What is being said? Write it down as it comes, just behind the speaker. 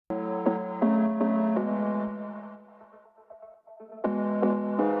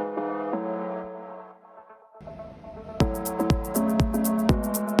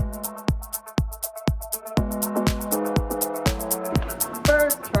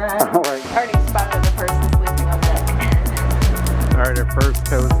right. Alright. Already spotted the person sleeping on deck. Alright, our first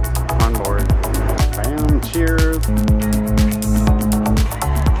toast on board. Bam, cheers.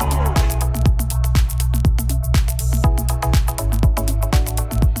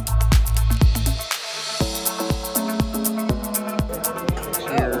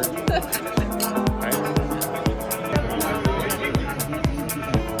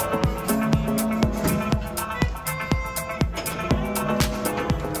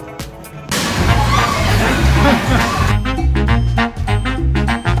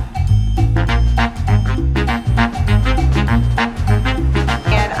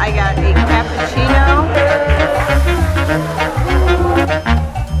 And I got a cappuccino.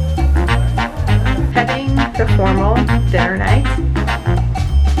 Heading to formal dinner night.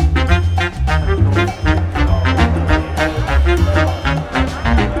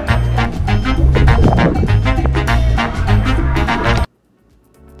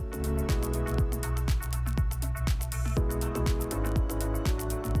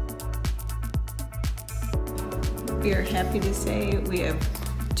 We are happy to say we have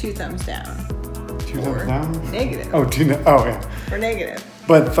 2 thumbs down. 2 thumbs down? Negative. Oh, oh yeah. We're negative.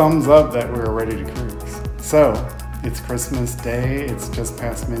 But thumbs up that we're ready to cruise. So, it's Christmas Day. It's just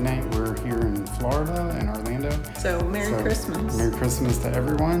past midnight. We're here in Florida, in Orlando. So, Merry Christmas. Merry Christmas to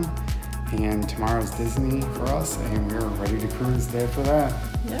everyone. And tomorrow's Disney for us, and we're ready to cruise the day after that.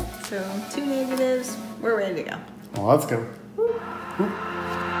 Yep, so 2 negatives. We're ready to go. Well, let's go. Woo.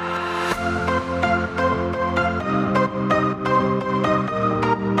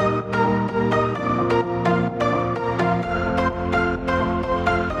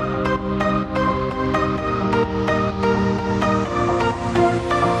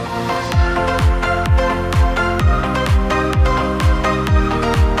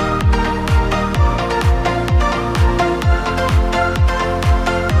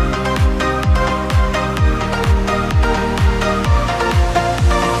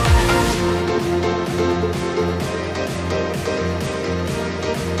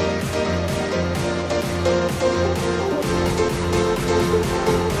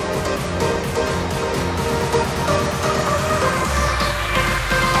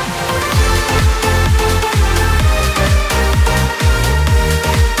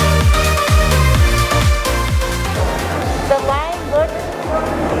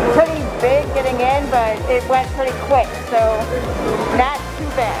 But it went pretty quick, so not too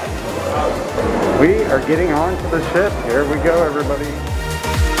bad. We are getting on to the ship. Here we go, everybody.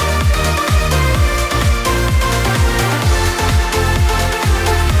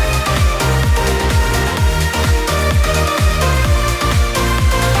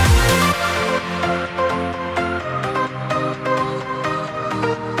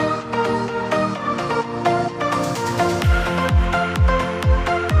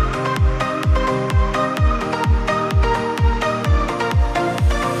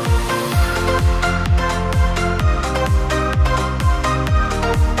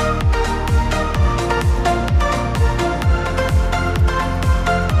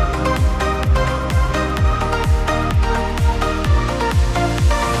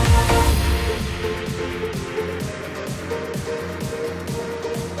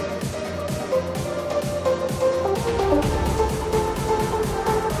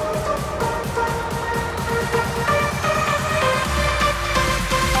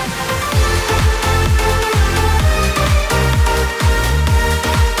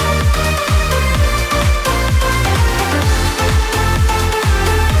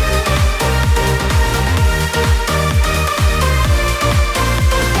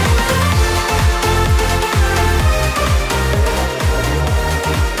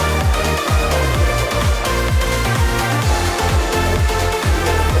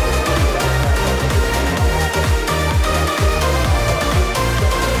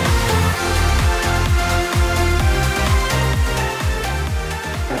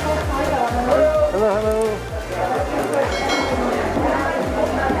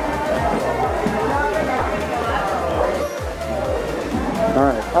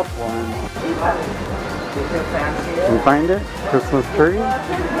 Alright, up one. Can you find it? Christmas tree? To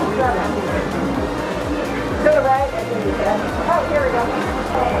the right. Oh, here we go.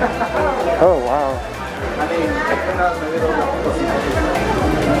 Oh, wow.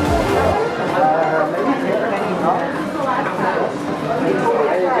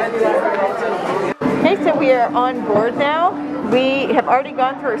 Okay, so we are on board now. We have already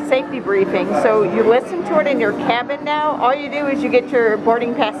gone through a safety briefing, so you listen to it in your cabin now. All you do is you get your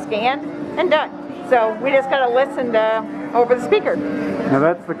boarding pass scanned and done. So we just gotta listen over the speaker. Now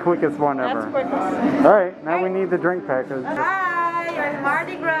that's the quickest one ever. That's quickest. All right, now we need the drink package. Hi, I'm Mark.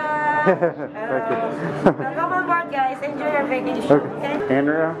 Mardi Gras! Come on board, guys. Enjoy your vacation. Okay.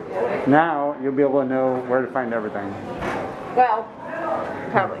 Andrea, now you'll be able to know where to find everything. Well,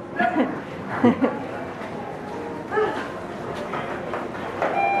 probably.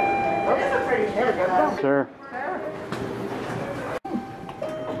 Sure.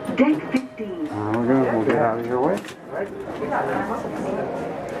 Deck 15. We'll get out of your way.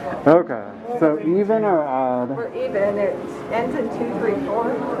 Okay, so even or odd? We're even. It ends in 2, 3, 4.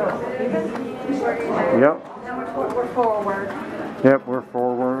 So even. Yep. We're forward. Yep, we're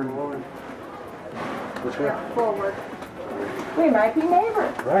forward. Yeah, forward. We might be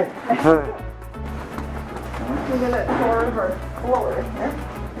neighbors. Right. We're gonna forward or here.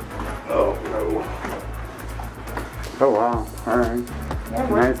 Oh no. Oh wow. Alright. Yeah,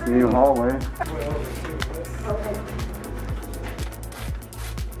 Nice new hallway.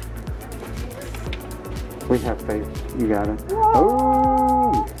 We have faith. You got it.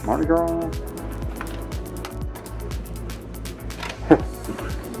 Oh, Mardi Gras.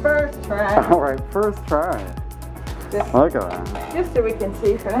 First try. Alright, first try. Look at that. Just so we can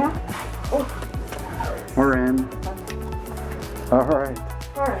see for now. We're in. Alright.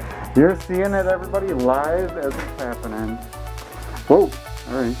 Alright. You're seeing it, everybody, live as it's happening. Whoa.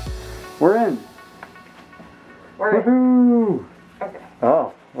 Alright. We're in. We're in. Woohoo! Okay.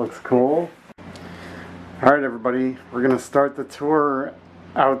 Oh, looks cool. Alright, everybody. We're going to start the tour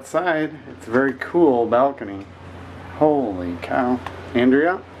outside. It's a very cool balcony. Holy cow.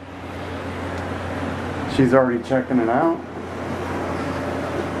 Andrea? She's already checking it out.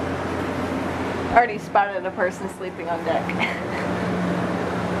 Already spotted a person sleeping on deck.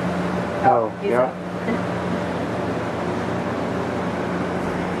 Oh, he's yeah. up.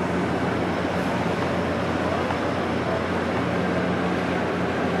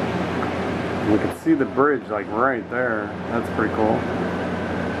 You can see the bridge like right there. That's pretty cool.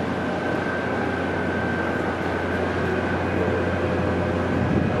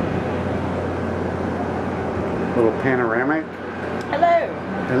 Little panoramic. Hello.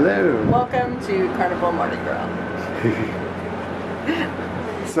 Hello. Welcome to Carnival Mardi Gras.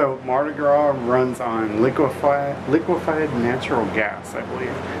 So Mardi Gras runs on liquefied natural gas, I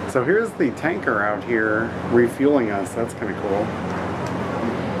believe. So here's the tanker out here refueling us. That's kind of cool.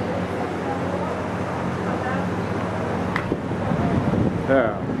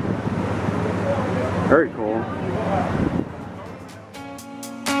 Yeah. Very cool.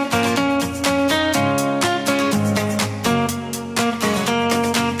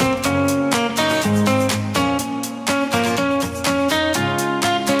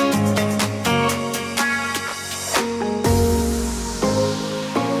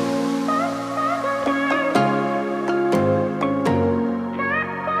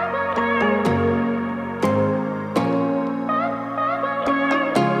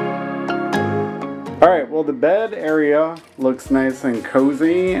 Alright, well the bed area looks nice and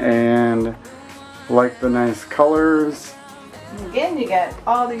cozy and like the nice colors. Again, you got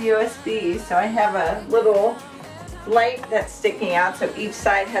all the USBs. So I have a little light that's sticking out. So each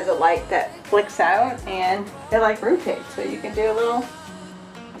side has a light that flicks out and it like rotates. So you can do a little,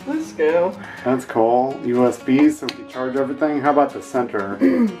 let's go. That's cool. USB so we can charge everything. How about the center?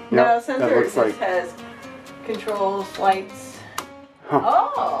 No, Yep, center that looks just like... has controls, lights. Huh.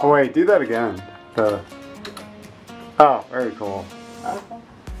 Oh! Oh wait, do that again. Oh, very cool. Okay.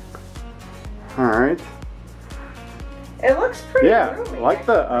 Alright. It looks pretty roomy. Like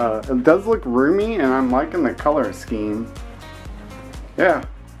it does look roomy and I'm liking the color scheme. Yeah,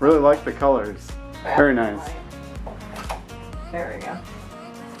 really like the colors. Very nice. There we go.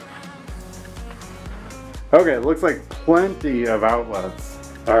 Okay, it looks like plenty of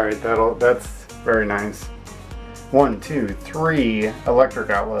outlets. Alright, that's very nice. 1, 2, 3 electric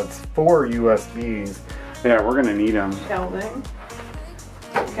outlets, 4 USBs. Yeah, we're gonna need them. Shelving.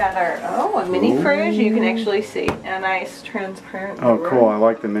 Got our, a mini fridge you can actually see. A nice transparent Oh, door. cool. I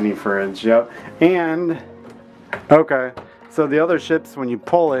like the mini fridge. Yep. And, okay. So the other ships, when you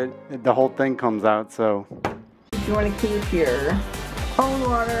pull it, the whole thing comes out, so. If you want to keep your own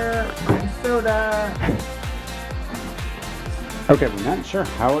water, and soda. Okay, we're not sure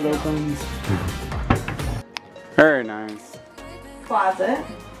how it opens. Very nice. Closet.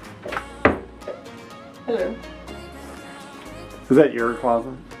 Hello. Is that your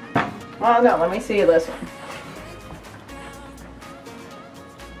closet? Oh no, let me see this one.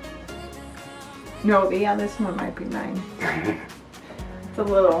 No, yeah, this one might be mine. It's a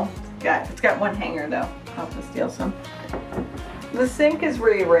little, it's got one hanger though. I'll have to steal some. The sink is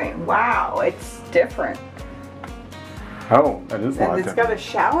re-ring. Wow, it's different. Oh, that is And locked. it's got a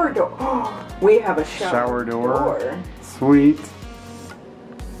shower door. Oh, we have a shower door. Sweet.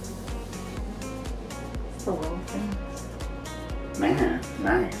 Man,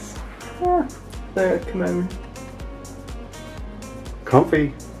 nice. Yeah. The commode.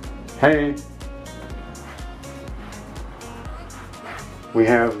 Comfy. Hey. We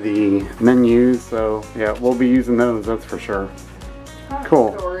have the menus, so yeah, we'll be using those, that's for sure.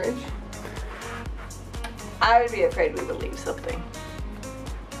 Cool. Storage. I would be afraid we would leave something.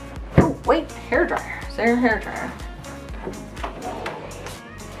 Oh, wait, hairdryer. Is there a hairdryer?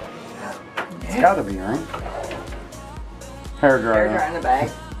 It's gotta be, right? Hairdryer. Hairdryer in the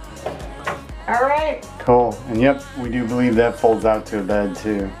bag. Alright. Cool. And yep, we do believe that folds out to a bed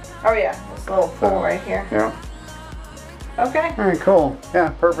too. Oh yeah, this little pool right here. Yeah. Okay. Alright, cool. Yeah,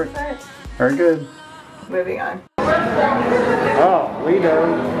 perfect. Alright. Very good. Moving on. Oh, Lido.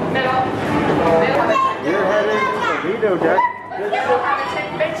 You're headed to the Lido deck.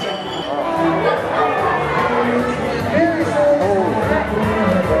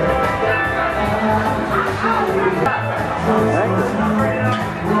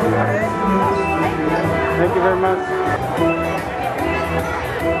 Thank you very much.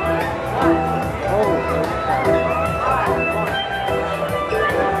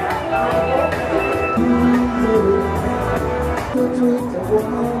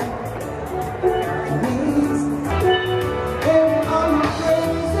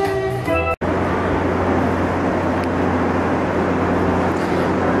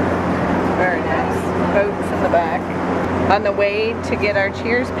 Very nice. Boats in the back. On the way to get our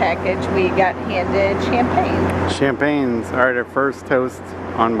cheers package, we got handed champagne. Champagnes. Alright, our first toast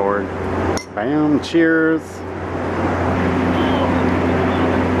on board. Bam, cheers.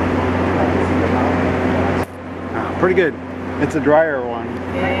 Pretty good. It's a drier one.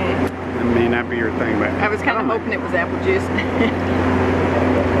 Yeah. It may not be your thing, but I was kind of hoping it was apple juice.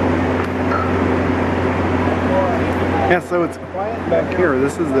 yeah, so it's quiet back here.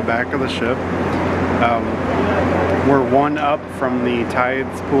 This is the back of the ship. We're one up from the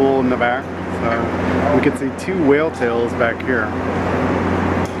tides pool in the back, so we could see two whale tails back here.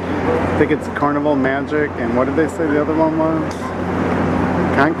 I think it's Carnival Magic, and what did they say the other one was?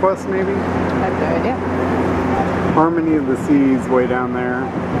 Conquest, maybe? I have no idea. Harmony of the Seas way down there.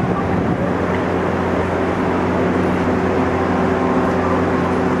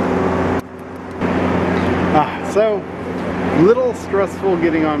 So, little stressful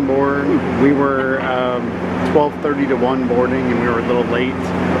getting on board. We were 12:30 to 1 boarding and we were a little late.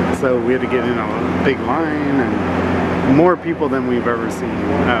 So we had to get in a big line and more people than we've ever seen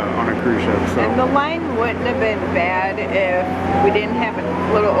on a cruise ship. So. And the line wouldn't have been bad if we didn't have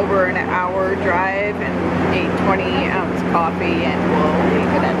a little over an hour drive and ate 20-ounce coffee and we'll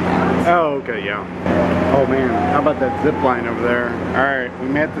leave it at that. Oh, okay, yeah. Oh man, how about that zip line over there? Alright, we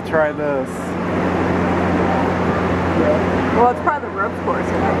may have to try this. Well, it's part of the rope course,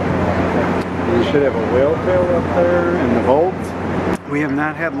 isn't it? We should have a whale tail up there in the vault. We have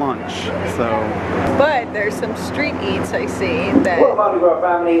not had lunch, so. But there's some street eats I see that. Well, Mardi Gras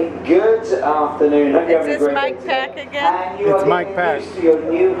family, good afternoon. Hope you're having a Is this great Mike day Pack today. again? And you It's are Mike getting Pack. used to your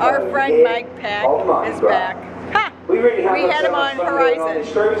new Our home friend here Mike Pack on Mardi is Gras. back. Ha! We really have We had him on ourselves fun going Horizon.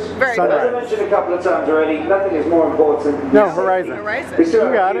 this cruise. Very But as I good. mentioned a couple of times already, nothing is more important than No, safety. Horizon. Horizon. We still You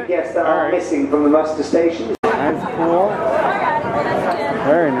have got a few it. guests that All are right. missing from the muster station. That's cool.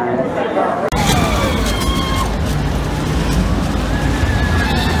 Very nice.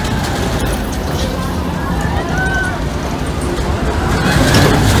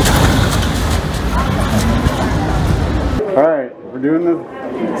 Alright, we're doing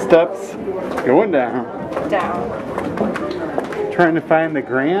the steps going down. Down. Trying to find the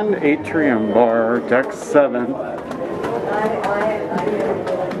Grand Atrium Bar, Deck 7. A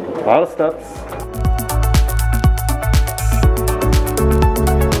lot of steps.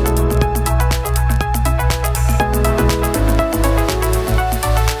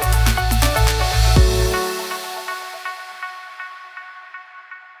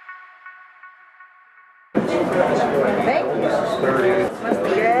 Thank you. Must be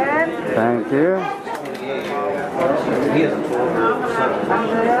good. Thank you.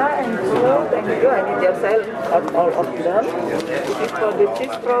 Andrea and Blue, thank you. I need your sale of all of them. This is for the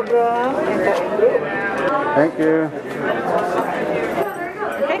cheese program and for Blue. Thank you.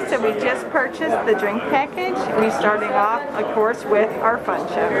 Okay, so we just purchased the drink package. We're starting off, of course, with our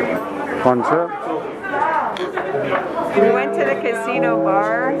Funship. Funship. We went to the casino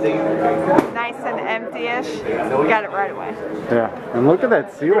bar, nice and empty-ish. We got it right away. Yeah, and look at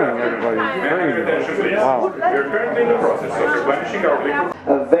that ceiling, everybody. It's crazy. Wow.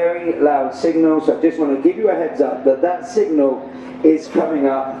 A very loud signal, so I just want to give you a heads up that that signal is coming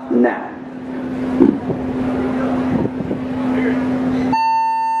up now.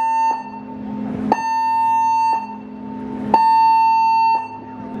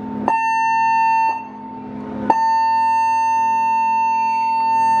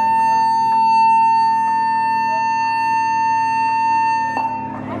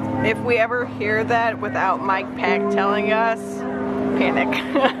 if we ever hear that without Mike Pack telling us, panic.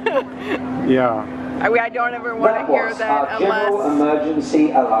 Yeah. I don't ever want to hear that general unless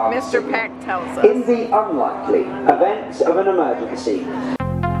emergency alarm Mr. signal. Pack tells us. In the unlikely event of an emergency,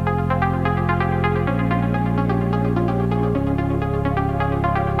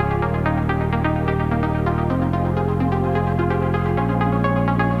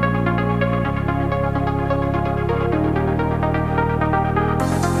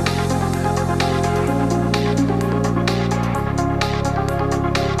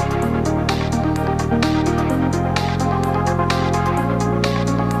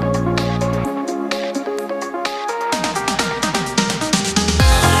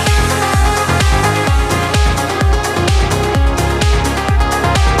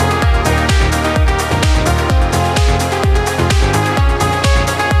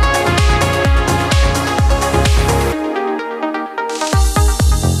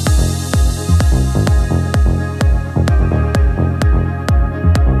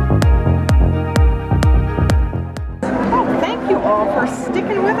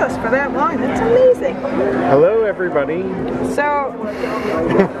 that long. That's amazing. Hello, everybody. So, I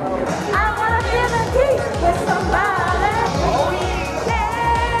want to feel the heat with somebody.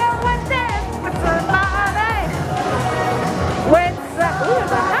 Yeah, what's that? With somebody. Ooh,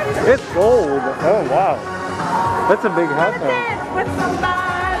 the hot. It's gold. Oh, wow. That's a big hot dog. With somebody.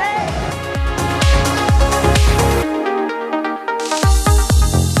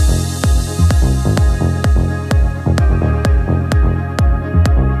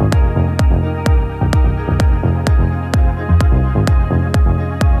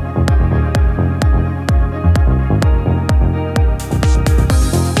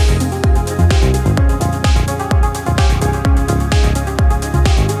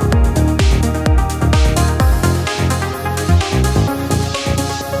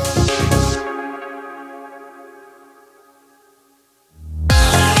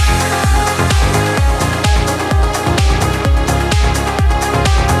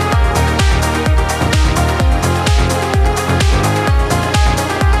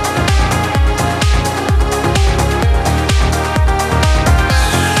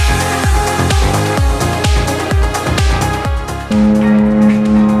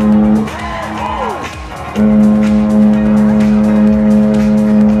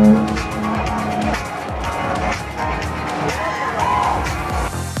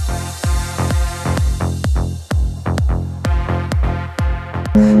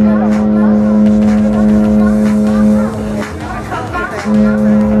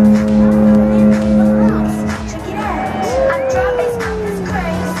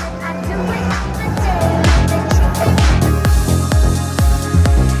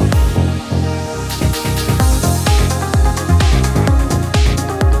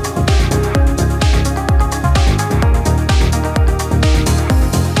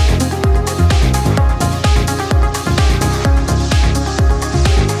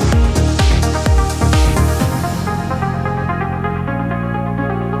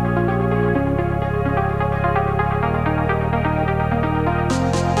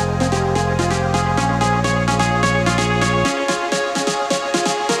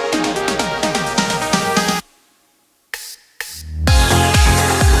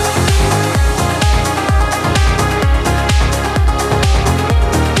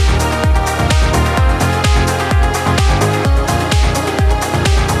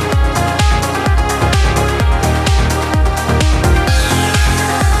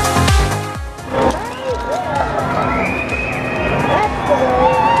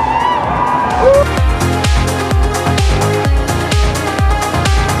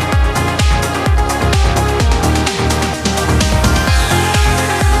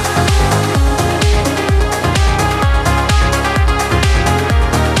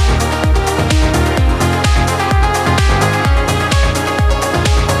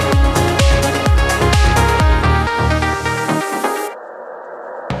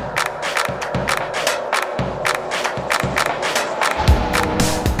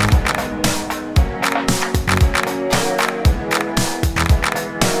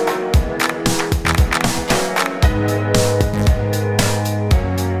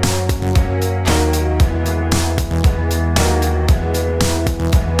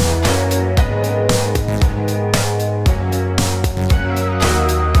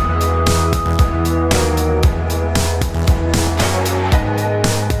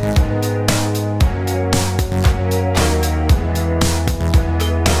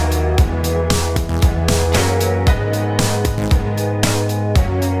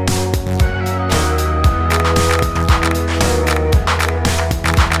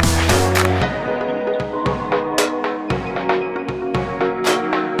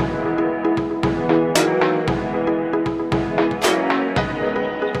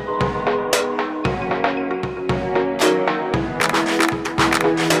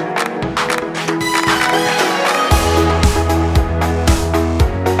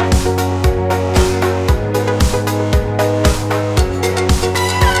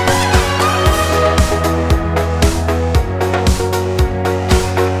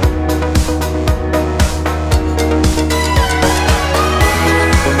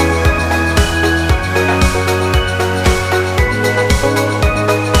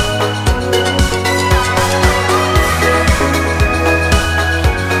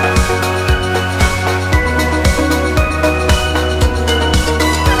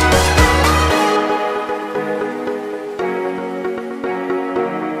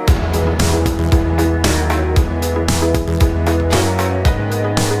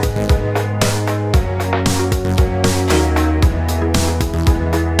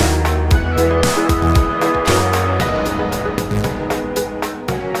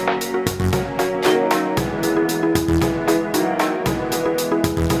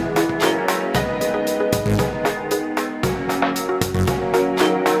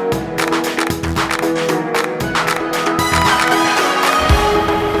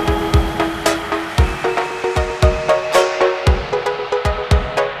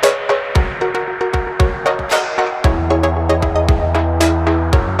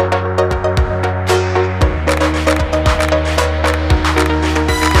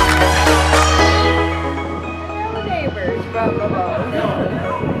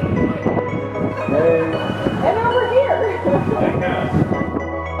 And over here.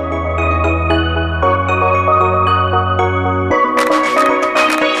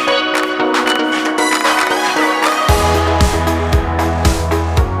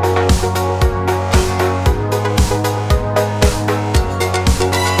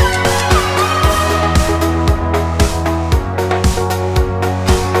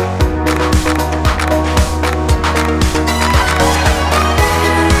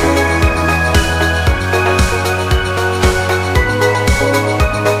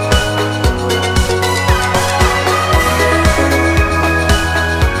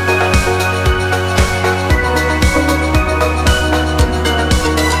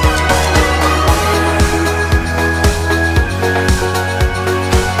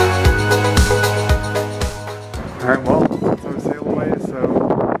 Alright, well, since I sailed away,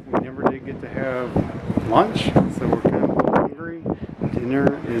 so we never did get to have lunch, so we're kind of hungry.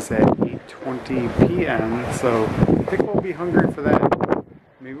 Dinner is at 8:20 p.m., so I think we'll be hungry for that.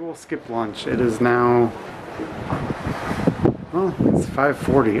 Maybe we'll skip lunch. It is now, well, it's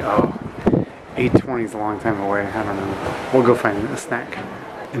 5:40. Oh, 8:20 is a long time away. I don't know. We'll go find a snack.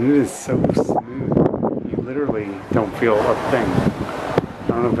 And it is so smooth. You literally don't feel a thing. I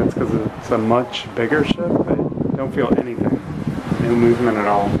don't know if it's because it's a much bigger ship, but don't feel anything. No movement at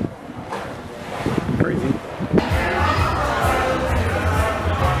all. Crazy.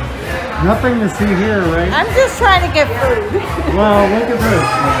 Nothing to see here, right? I'm just trying to get food. Well, look at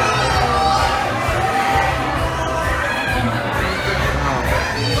this.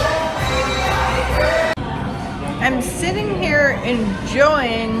 I'm sitting here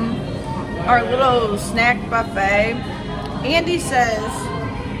enjoying our little snack buffet. Andy says,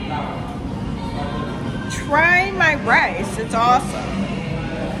 try my rice, it's awesome.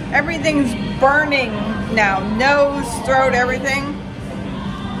 Everything's burning now, nose, throat, everything.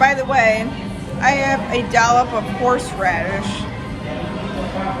 By the way, I have a dollop of horseradish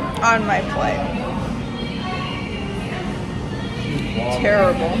on my plate.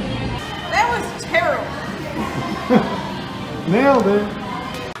 Terrible. That was terrible. Nailed it.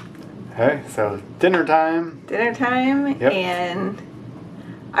 Okay, so dinner time. Dinner time, Yep. and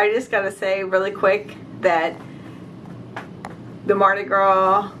I just gotta say really quick that the Mardi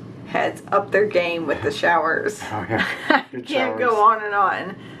Gras has upped their game with the showers. Oh yeah, good Can't showers. go on and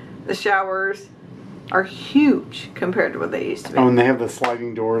on. The showers are huge compared to what they used to be. Oh, and they have the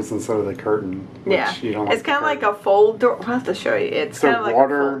sliding doors instead of the curtain. Which Yeah, you don't it's kind of like a fold door. I'll have to show you. It's So kind of like a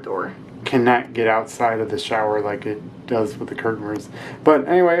water- fold door. cannot get outside of the shower like it does with the curtain roofs. But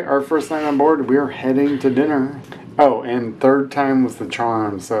anyway, our first night on board, we're heading to dinner. Oh, and third time was the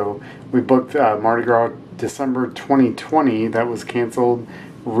charm. So we booked Mardi Gras December 2020. That was canceled.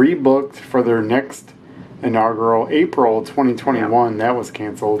 Rebooked for their next inaugural April 2021. That was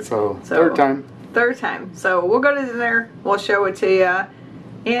canceled. So third time. Third time. So we'll go to dinner. We'll show it to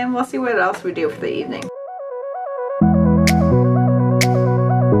you. And we'll see what else we do for the evening.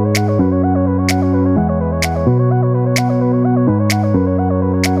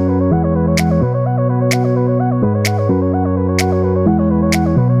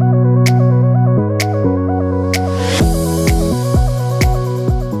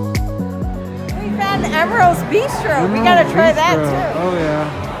 Bistro. We gotta try that too. Oh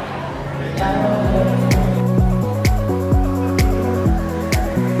yeah.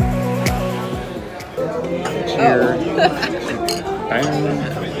 Cheers.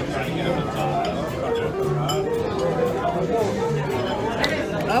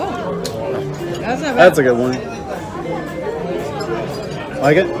 Oh, that's not bad. That's a good one.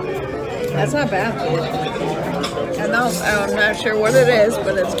 Like it? That's not bad. And I'm not sure what it is,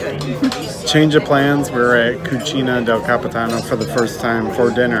 but it's good. Change of plans. We're at Cucina Del Capitano for the first time for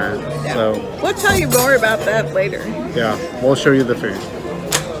dinner. Yeah. So We'll tell you more about that later. yeah, we'll show you the food.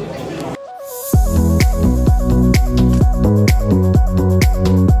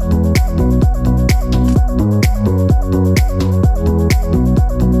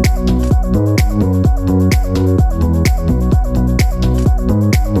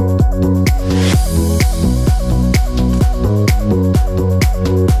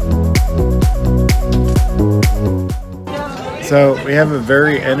 So we have a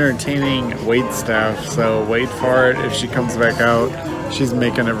very entertaining wait staff, so wait for it. If she comes back out, she's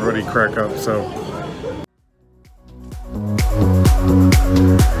making everybody crack up, so.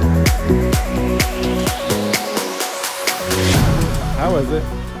 How is it?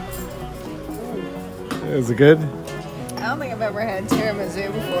 Is it good? I don't think I've ever had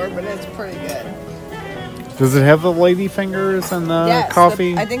tiramisu before, but it's pretty good. Does it have the lady fingers and the Yes,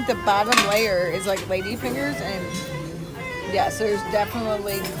 coffee? I think the bottom layer is like lady fingers, and Yes, there's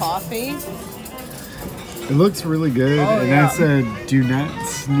definitely coffee. It looks really good, Oh, and yeah. I said do not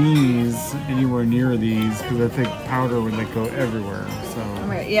sneeze anywhere near these because I think powder would like go everywhere.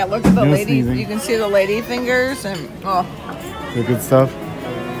 So Yeah, look at the No lady. sneezing. You can see the lady fingers and oh. the good stuff.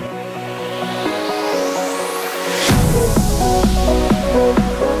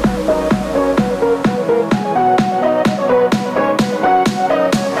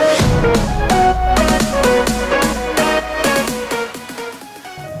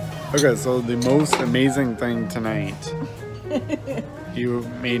 Okay, so the most amazing thing tonight, you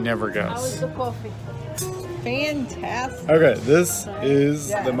may never guess. The coffee. Fantastic. Okay, this is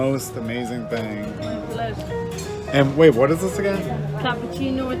Yeah. the most amazing thing. Pleasure. And wait, what is this again?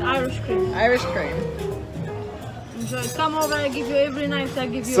 Cappuccino with Irish cream. Irish cream. Enjoy. Come over, I give you every night. I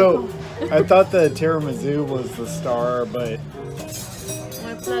give you So, I thought the tiramisu was the star, but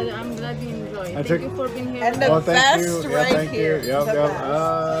my pleasure. I'm glad you enjoy. I Thank took- you for being here. And the well, thank best you. Yeah, right thank here. you. Yep, The yep.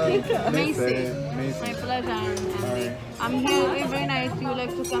 best. Macy. My Macy. pleasure. And Alright. I'm here every night. You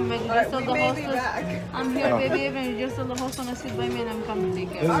like to come back. Just tell the hostess. I'm here, Oh. baby. Even just tell the host on a sit by me and I'm coming to take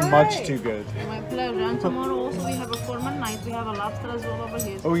This care. is much too good. My pleasure. And tomorrow also we have a formal night. We have a lobster as well over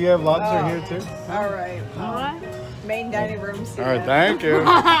here. Oh, you have lobster here too? All right. All right. Main dining room. All right, thank you.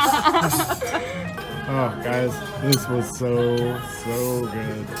 Oh, guys, this was so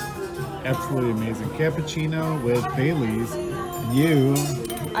good. Absolutely amazing. Cappuccino with Baileys. You.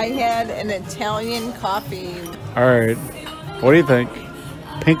 I had an Italian coffee. All right. What do you think?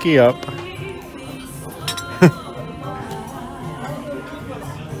 Pinky up.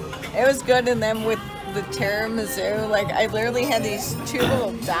 It was good, and then with the tiramisu, like I literally had these two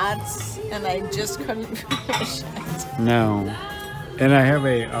little dots, and I just couldn't finish it. No. And I have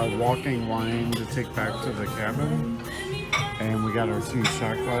a walking wine to take back to the cabin. And we got our 2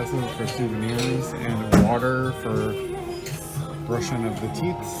 shot glasses for souvenirs and water for brushing of the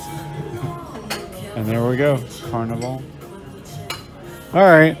teeth. And there we go. Carnival. All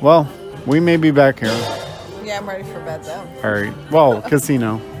right. Well, we may be back here. Yeah, I'm ready for bed though. All right. Well,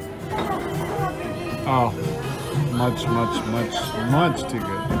 casino. Oh, much too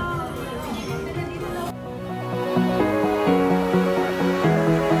good.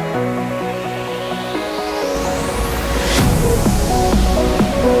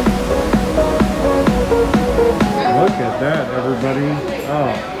 Look at that, everybody.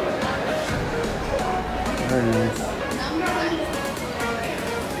 Oh, very nice.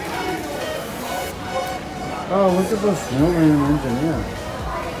 Oh, look at the snowman engineer.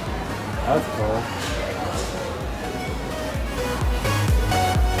 That's cool.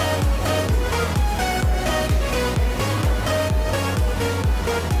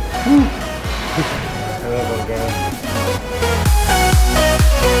 I love that guy.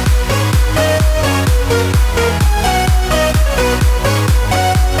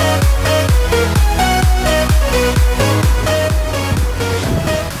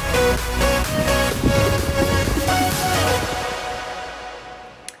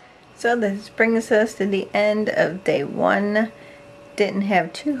 So this brings us to the end of day 1. Didn't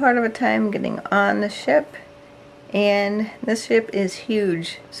have too hard of a time getting on the ship, and this ship is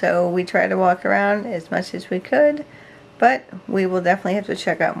huge, so we tried to walk around as much as we could, but we will definitely have to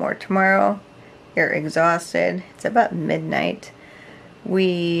check out more tomorrow. You're exhausted. It's about midnight.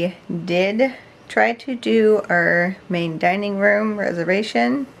 We did try to do our main dining room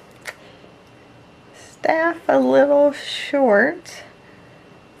reservation. Staff a little short.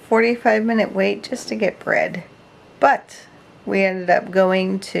 45-minute wait just to get bread. But we ended up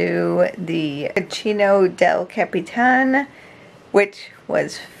going to the Cucina Del Capitano, which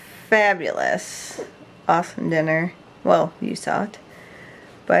was fabulous. Awesome dinner. Well, you saw it.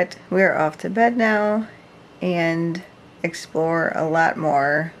 But we're off to bed now and explore a lot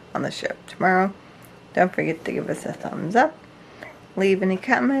more on the ship tomorrow. Don't forget to give us a thumbs up. Leave any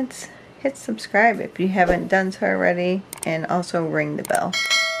comments. Hit subscribe if you haven't done so already. And also ring the bell.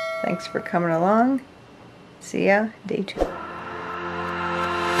 Thanks for coming along. See ya, day 2.